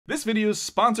This video is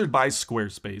sponsored by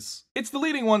Squarespace. It's the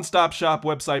leading one-stop shop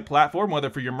website platform, whether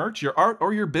for your merch, your art,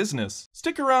 or your business.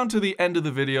 Stick around to the end of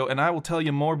the video and I will tell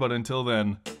you more, but until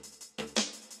then.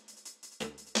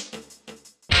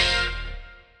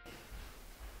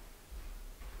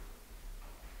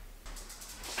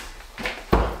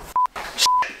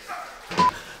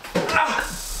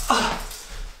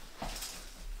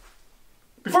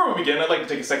 Before we begin, I'd like to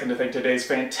take a second to thank today's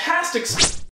fantastic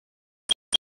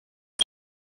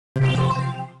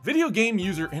video game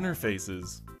user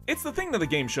interfaces. It's the thing that the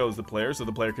game shows the player so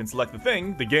the player can select the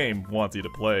thing the game wants you to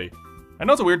play. I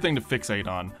know it's a weird thing to fixate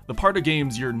on, the part of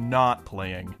games you're not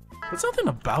playing. But something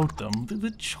about them,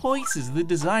 the choices, the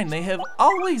design, they have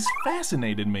always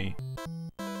fascinated me.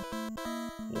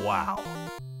 Wow.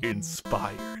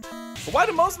 Inspired. But why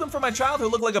do most of them from my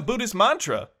childhood look like a Buddhist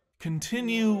mantra?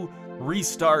 Continue,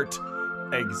 restart,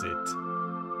 exit.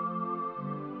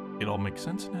 It all makes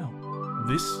sense now.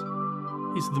 This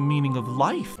is the meaning of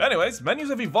life. Anyways, menus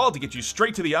have evolved to get you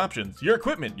straight to the options, your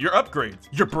equipment, your upgrades,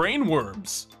 your brain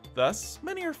worms. Thus,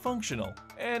 many are functional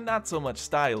and not so much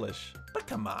stylish. But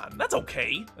come on, that's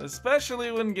okay.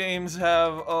 Especially when games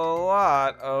have a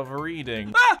lot of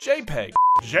reading. JPEG,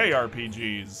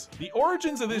 JRPGs. The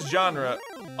origins of this genre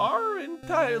are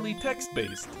entirely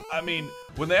text-based. I mean,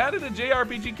 when they added a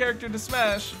JRPG character to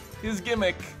Smash, his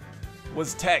gimmick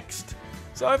was text.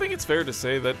 So I think it's fair to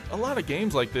say that a lot of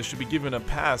games like this should be given a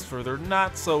pass for their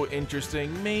not so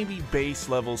interesting, maybe base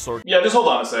level sort. Yeah, just hold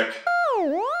on a sec.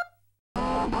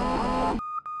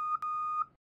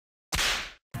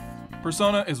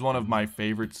 Persona is one of my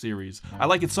favorite series. I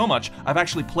like it so much, I've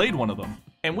actually played one of them.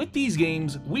 And with these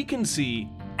games, we can see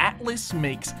Atlus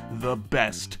makes the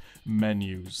best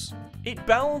menus. It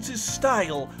balances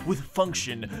style with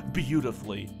function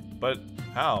beautifully. But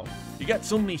how? You got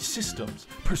so many systems,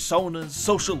 personas,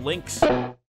 social links.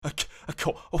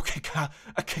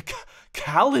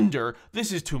 Calendar?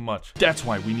 This is too much. That's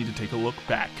why we need to take a look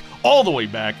back, all the way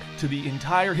back to the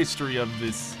entire history of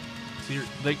this series.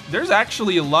 Like, there's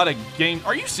actually a lot of games.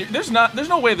 Are you serious? There's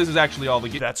no way this is actually all the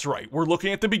games. That's right, we're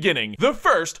looking at the beginning. The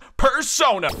first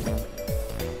Persona.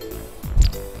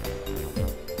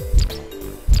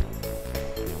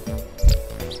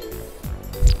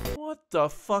 What the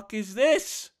fuck is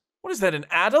this? What is that, an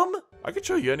atom? I could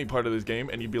show you any part of this game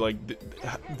and you'd be like,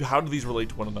 how do these relate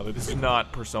to one another? This is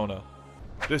not Persona.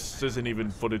 This isn't even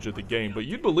footage of the game, but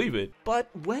you'd believe it. But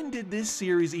when did this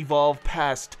series evolve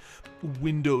past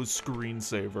Windows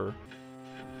screensaver?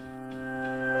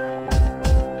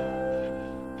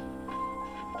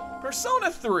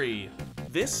 Persona 3.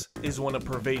 This is when a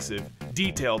pervasive,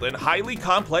 detailed, and highly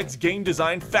complex game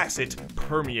design facet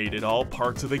permeated all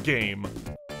parts of the game.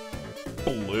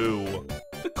 Blue.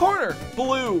 The corner,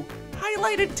 blue.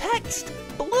 Highlighted text,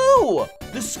 blue.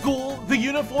 The school, the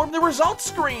uniform, the results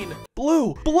screen,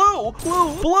 blue, blue,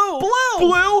 blue, blue, blue,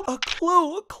 blue.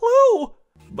 A clue.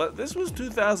 But this was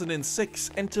 2006,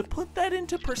 and to put that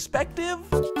into perspective,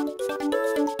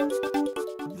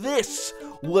 this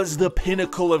was the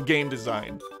pinnacle of game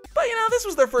design. But you know, this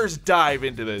was their first dive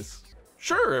into this.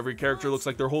 Sure, every character looks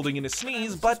like they're holding in a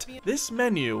sneeze, but this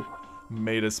menu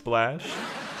made a splash.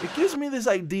 It gives me this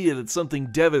idea that something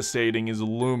devastating is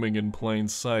looming in plain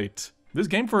sight. This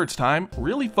game for its time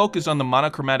really focused on the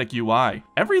monochromatic UI.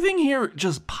 Everything here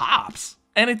just pops.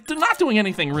 And it's not doing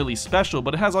anything really special,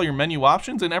 but it has all your menu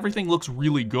options and everything looks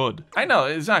really good. I know,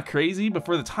 it's not crazy, but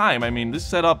for the time, I mean, this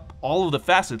set up all of the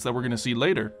facets that we're gonna see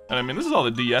later. And I mean, this is all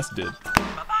the DS did.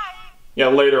 Yeah,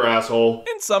 later, asshole.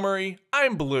 In summary,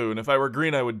 I'm blue, and if I were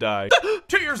green, I would die.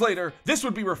 2 years later, this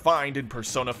would be refined in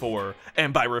Persona 4.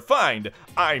 And by refined,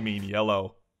 I mean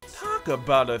yellow. Talk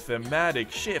about a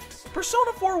thematic shift.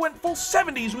 Persona 4 went full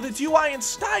 70s with its UI and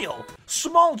style.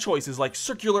 Small choices like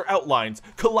circular outlines,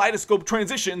 kaleidoscope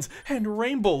transitions, and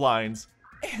rainbow lines.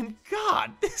 And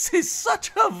God, this is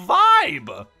such a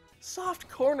vibe! Soft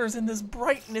corners and this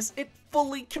brightness, it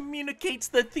fully communicates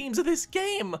the themes of this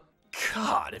game.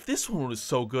 God, if this one was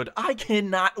so good, I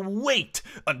cannot wait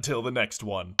until the next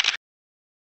one.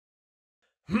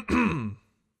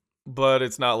 But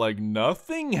it's not like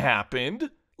nothing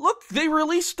happened. Look, they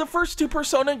released the first 2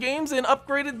 Persona games and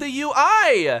upgraded the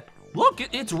UI. Look,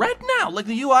 it's red now, like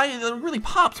the UI really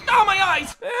pops. Oh, my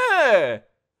eyes! Eh.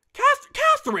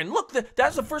 Catherine, look,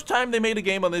 that's the first time they made a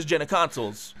game on this gen of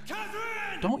consoles.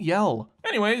 Catherine! Don't yell.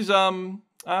 Anyways,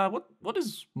 what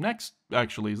is next,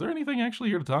 actually? Is there anything actually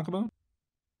here to talk about?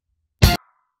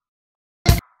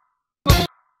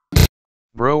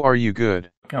 Bro, are you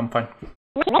good? Yeah, I'm fine.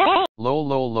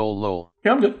 Lol.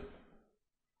 Yeah, I'm good.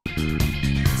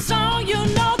 So you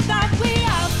know that we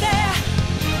out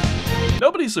there.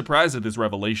 Nobody's surprised at this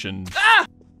revelation. Ah!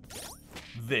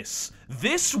 This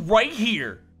right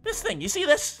here. This thing, you see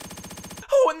this?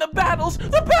 Oh, and the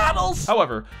battles!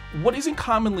 However, what isn't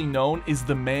commonly known is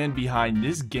the man behind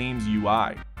this game's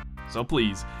UI. So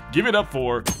please, give it up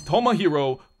for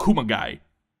Tomohiro Kumagai.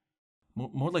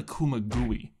 More like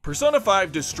Kumagui. Persona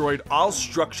 5 destroyed all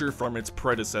structure from its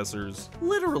predecessors.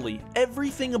 Literally,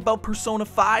 everything about Persona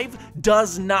 5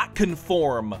 does not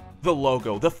conform. The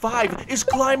logo, the 5 is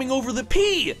climbing over the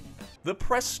P. The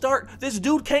press start, this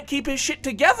dude can't keep his shit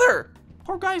together.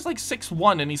 Poor guy's like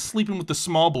 6'1" and he's sleeping with the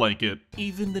small blanket.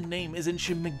 Even the name isn't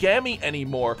Shin Megami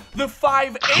anymore. The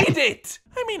 5 ate it!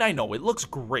 I mean, I know it looks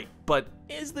great, but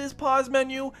is this pause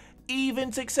menu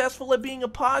even successful at being a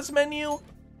pause menu?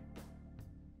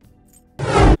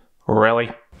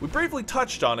 Really? We briefly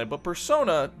touched on it, but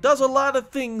Persona does a lot of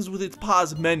things with its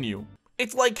pause menu.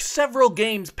 It's like several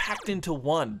games packed into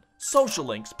one. Social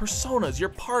links, personas, your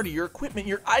party, your equipment,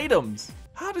 your items.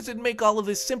 How does it make all of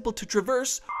this simple to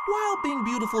traverse while being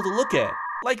beautiful to look at?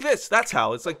 Like this, that's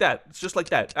how, it's like that, it's just like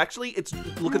that. Actually,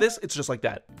 look at this, it's just like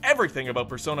that. Everything about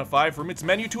Persona 5, from its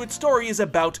menu to its story, is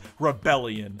about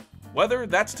rebellion. Whether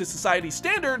that's to society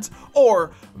standards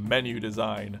or menu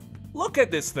design. Look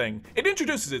at this thing. It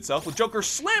introduces itself with Joker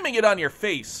slamming it on your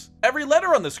face. Every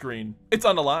letter on the screen, it's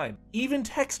on the line. Even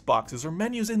text boxes or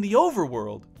menus in the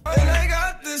overworld. And I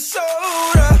got this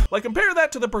soda. Like, compare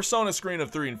that to the Persona screen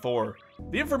of 3 and 4.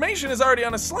 The information is already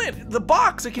on a slant. The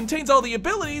box, it contains all the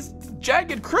abilities,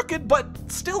 jagged, crooked,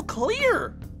 but still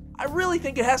clear. I really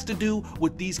think it has to do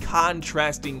with these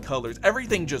contrasting colors.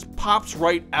 Everything just pops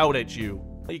right out at you.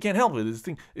 You can't help it. This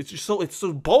thing, it's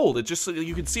so bold. It's just so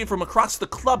you can see it from across the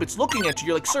club. It's looking at you.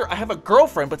 You're like, sir, I have a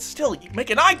girlfriend, but still, you make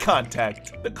an eye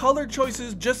contact. The color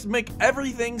choices just make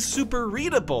everything super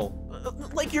readable.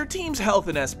 Like your team's health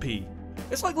and SP.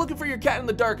 It's like looking for your cat in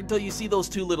the dark until you see those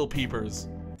two little peepers.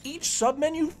 Each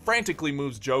submenu frantically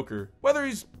moves Joker. Whether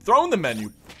he's throwing the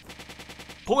menu,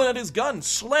 pulling out his gun,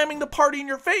 slamming the party in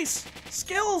your face.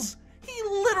 Skills. He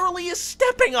literally is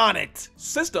stepping on it!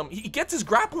 System, he gets his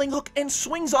grappling hook and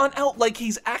swings on out like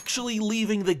he's actually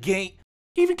leaving the game.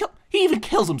 He even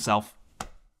kills himself.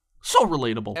 So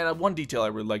relatable. And one detail I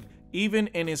really like, even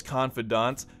in his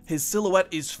confidants, his silhouette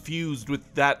is fused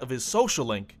with that of his social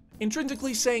link,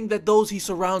 intrinsically saying that those he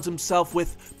surrounds himself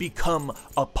with become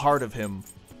a part of him.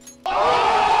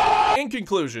 In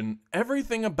conclusion,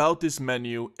 everything about this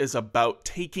menu is about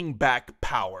taking back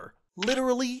power.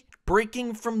 Literally,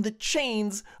 breaking from the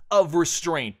chains of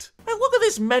restraint. I look at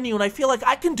this menu and I feel like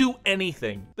I can do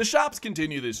anything. The shops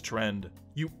continue this trend.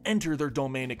 You enter their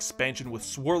domain expansion with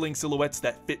swirling silhouettes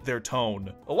that fit their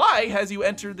tone. Why has you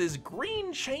entered this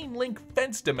green chain link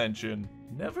fence dimension?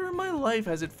 Never in my life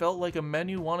has it felt like a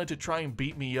menu wanted to try and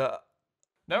beat me up.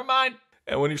 Never mind.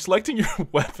 And when you're selecting your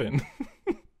weapon,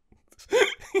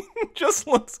 it just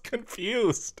looks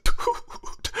confused.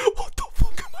 What the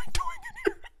fuck am I doing in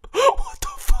here? What the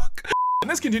fuck? And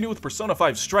let's continue with Persona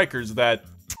 5 Strikers that,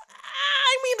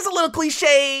 I mean, it's a little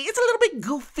cliche, it's a little bit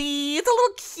goofy, it's a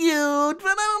little cute,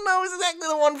 but I don't know, it's exactly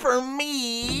the one for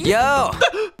me. Yo!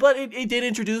 But it did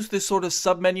introduce this sort of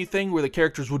sub-menu thing where the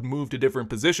characters would move to different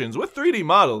positions with 3D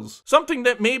models. Something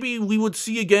that maybe we would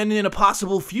see again in a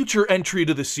possible future entry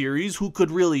to the series. Who could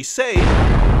really say?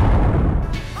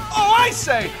 Oh, I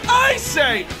say!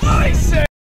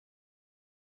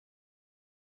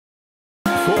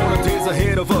 4 days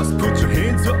ahead of us, put your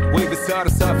hands up, wave it side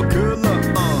to side for good luck.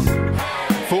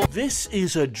 This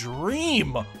is a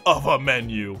dream of a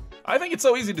menu. I think it's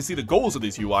so easy to see the goals of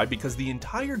this UI because the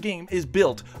entire game is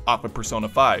built off of Persona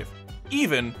 5.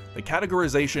 Even the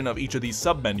categorization of each of these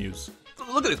sub-menus.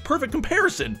 Look at this perfect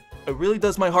comparison. It really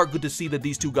does my heart good to see that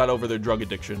these two got over their drug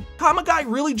addiction. Kamagai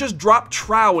really just dropped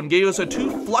trow and gave us a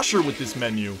 2-flusher with this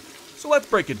menu. So let's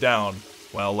break it down.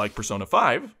 Well, like Persona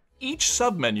 5, each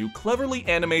sub-menu cleverly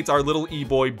animates our little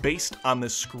e-boy based on the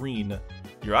screen.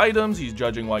 Your items, he's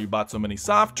judging why you bought so many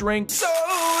soft drinks.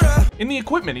 Soda. In the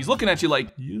equipment, he's looking at you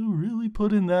like, you really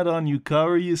putting that on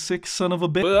Yukari, you sick son of a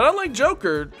bitch? But unlike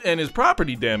Joker and his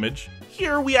property damage,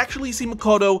 here we actually see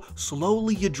Makoto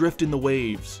slowly adrift in the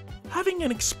waves, having an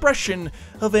expression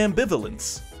of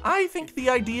ambivalence. I think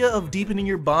the idea of deepening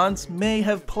your bonds may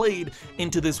have played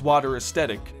into this water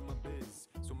aesthetic.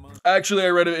 Actually, I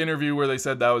read an interview where they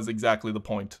said that was exactly the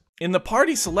point. In the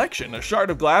party selection, a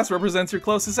shard of glass represents your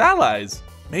closest allies,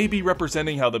 maybe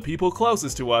representing how the people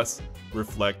closest to us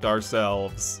reflect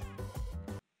ourselves.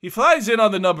 He flies in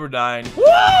on the number 9.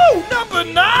 Woo! Number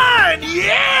 9!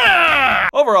 Yeah!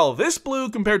 Overall, this blue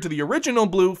compared to the original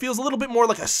blue feels a little bit more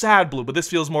like a sad blue, but this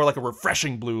feels more like a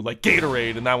refreshing blue, like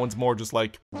Gatorade, and that one's more just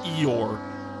like Eeyore.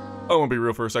 I want to be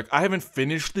real for a sec. I haven't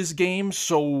finished this game,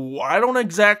 so I don't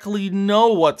exactly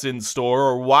know what's in store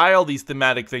or why all these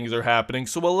thematic things are happening,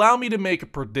 so allow me to make a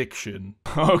prediction.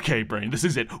 Okay, Brain, this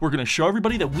is it. We're gonna show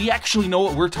everybody that we actually know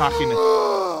what we're talking.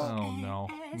 Oh, no.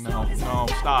 No, no,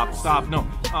 stop, no.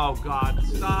 Oh, God,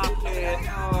 stop it.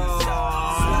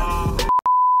 Oh.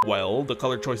 Well, the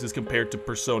color choices compared to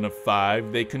Persona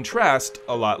 5, they contrast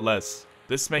a lot less.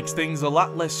 This makes things a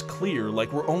lot less clear,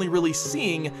 like we're only really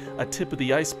seeing a tip of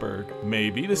the iceberg.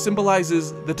 Maybe this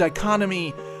symbolizes the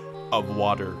dichotomy of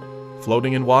water.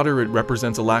 Floating in water, it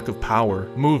represents a lack of power,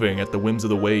 moving at the whims of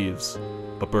the waves.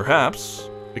 But perhaps,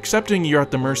 accepting you're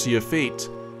at the mercy of fate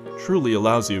truly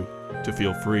allows you to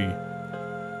feel free.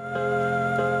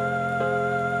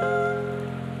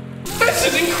 This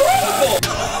is incredible!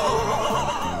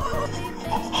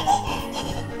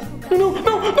 No!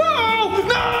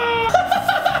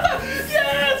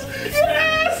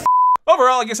 Yes!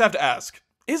 Overall, I guess I have to ask,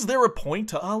 is there a point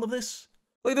to all of this?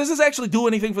 Like, does this actually do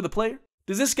anything for the player?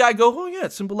 Does this guy go, oh yeah,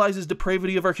 it symbolizes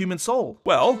depravity of our human soul?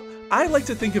 Well, I like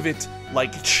to think of it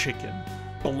like chicken.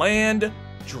 Bland,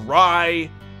 dry,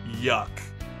 yuck.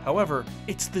 However,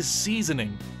 it's the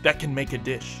seasoning that can make a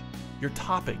dish. Your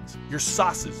toppings, your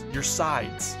sauces, your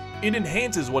sides. It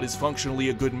enhances what is functionally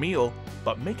a good meal,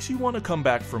 but makes you want to come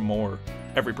back for more.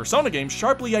 Every Persona game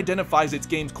sharply identifies its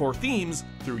game's core themes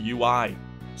through UI.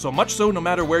 So much so, no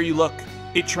matter where you look,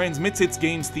 it transmits its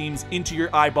game's themes into your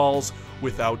eyeballs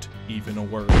without even a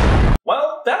word.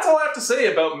 Well, that's all I have to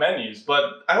say about menus,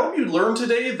 but I hope you learned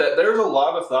today that there's a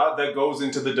lot of thought that goes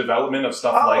into the development of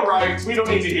stuff like... Alright, we don't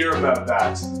need to hear about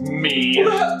that. Me.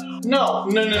 No.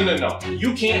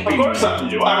 You can't be... Of course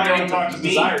not you. I'm your unconscious Me.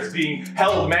 desires being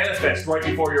held manifest right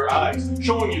before your eyes,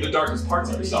 showing you the darkest parts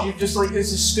of yourself. You're just like,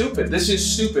 this is stupid. This is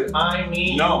stupid. I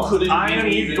mean, No, you couldn't I be am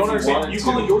me you. even Don't if you understand. wanted You to.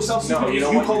 calling yourself stupid? No, you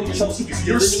don't you want calling to. yourself stupid?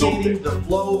 You're eliminating stupid. the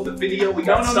flow of the video. We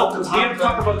got stuff to We have to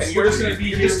talk about and you're just gonna be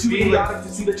you're just too being idiotic to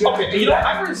see that you're Okay, you know,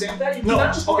 I resent that. You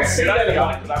cannot just Okay, say you're not that.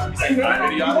 idiotic because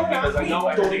I'm idiotic because I know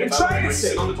everything about it. You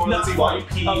sit on the toilet seat while you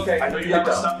pee. I know you have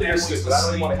a stuffed animal, but I don't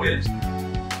even want to hear it.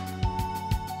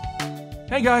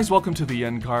 Hey guys, welcome to the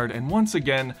end card, and once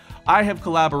again, I have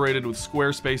collaborated with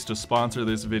Squarespace to sponsor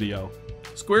this video.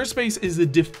 Squarespace is the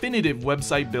definitive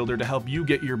website builder to help you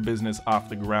get your business off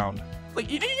the ground. Like,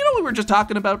 you know we were just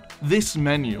talking about? This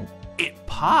menu. It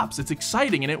pops, it's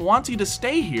exciting, and it wants you to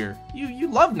stay here. You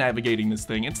love navigating this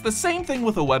thing. It's the same thing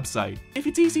with a website. If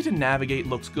it's easy to navigate,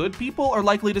 looks good, people are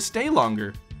likely to stay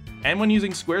longer. And when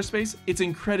using Squarespace, it's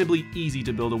incredibly easy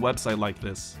to build a website like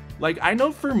this. Like, I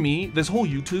know for me, this whole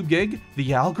YouTube gig,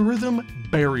 the algorithm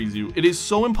buries you. It is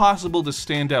so impossible to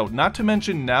stand out, not to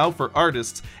mention now for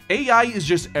artists, AI is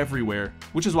just everywhere,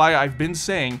 which is why I've been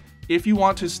saying, if you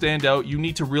want to stand out, you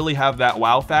need to really have that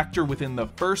wow factor within the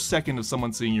first second of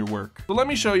someone seeing your work. So let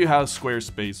me show you how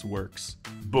Squarespace works.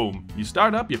 Boom, you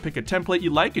start up, you pick a template you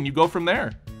like, and you go from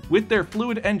there. With their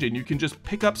fluid engine, you can just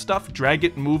pick up stuff, drag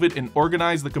it, move it, and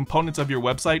organize the components of your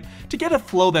website to get a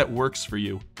flow that works for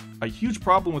you. A huge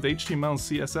problem with HTML and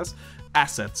CSS,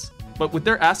 assets. But with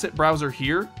their asset browser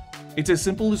here, it's as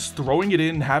simple as throwing it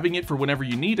in, having it for whenever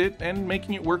you need it, and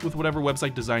making it work with whatever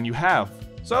website design you have.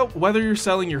 So whether you're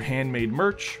selling your handmade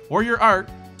merch or your art,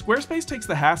 Squarespace takes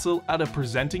the hassle out of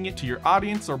presenting it to your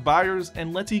audience or buyers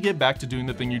and lets you get back to doing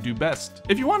the thing you do best.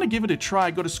 If you want to give it a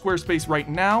try, go to Squarespace right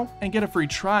now and get a free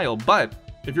trial, but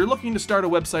if you're looking to start a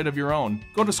website of your own,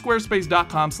 go to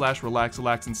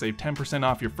squarespace.com/relaxalax and save 10%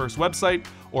 off your first website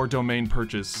or domain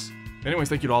purchase. Anyways,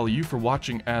 thank you to all of you for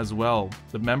watching as well.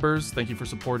 The members, thank you for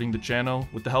supporting the channel.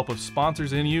 With the help of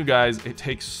sponsors and you guys, it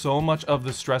takes so much of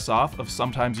the stress off of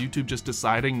sometimes YouTube just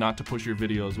deciding not to push your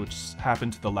videos, which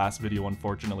happened to the last video,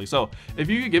 unfortunately. So if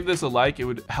you could give this a like, it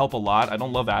would help a lot. I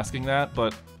don't love asking that,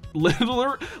 but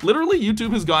literally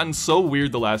YouTube has gotten so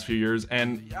weird the last few years,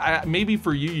 and maybe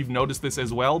for you, you've noticed this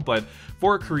as well, but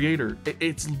for a creator,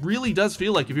 it really does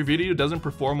feel like if your video doesn't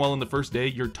perform well in the first day,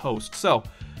 you're toast. So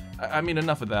I mean,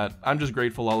 enough of that. I'm just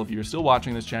grateful all of you are still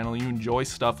watching this channel. You enjoy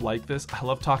stuff like this. I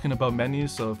love talking about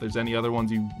menus, so if there's any other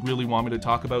ones you really want me to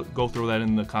talk about, go throw that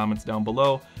in the comments down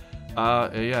below.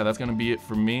 Yeah, that's gonna be it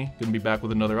from me. Gonna be back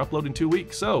with another upload in 2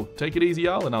 weeks, so take it easy,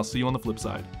 y'all, and I'll see you on the flip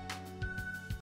side.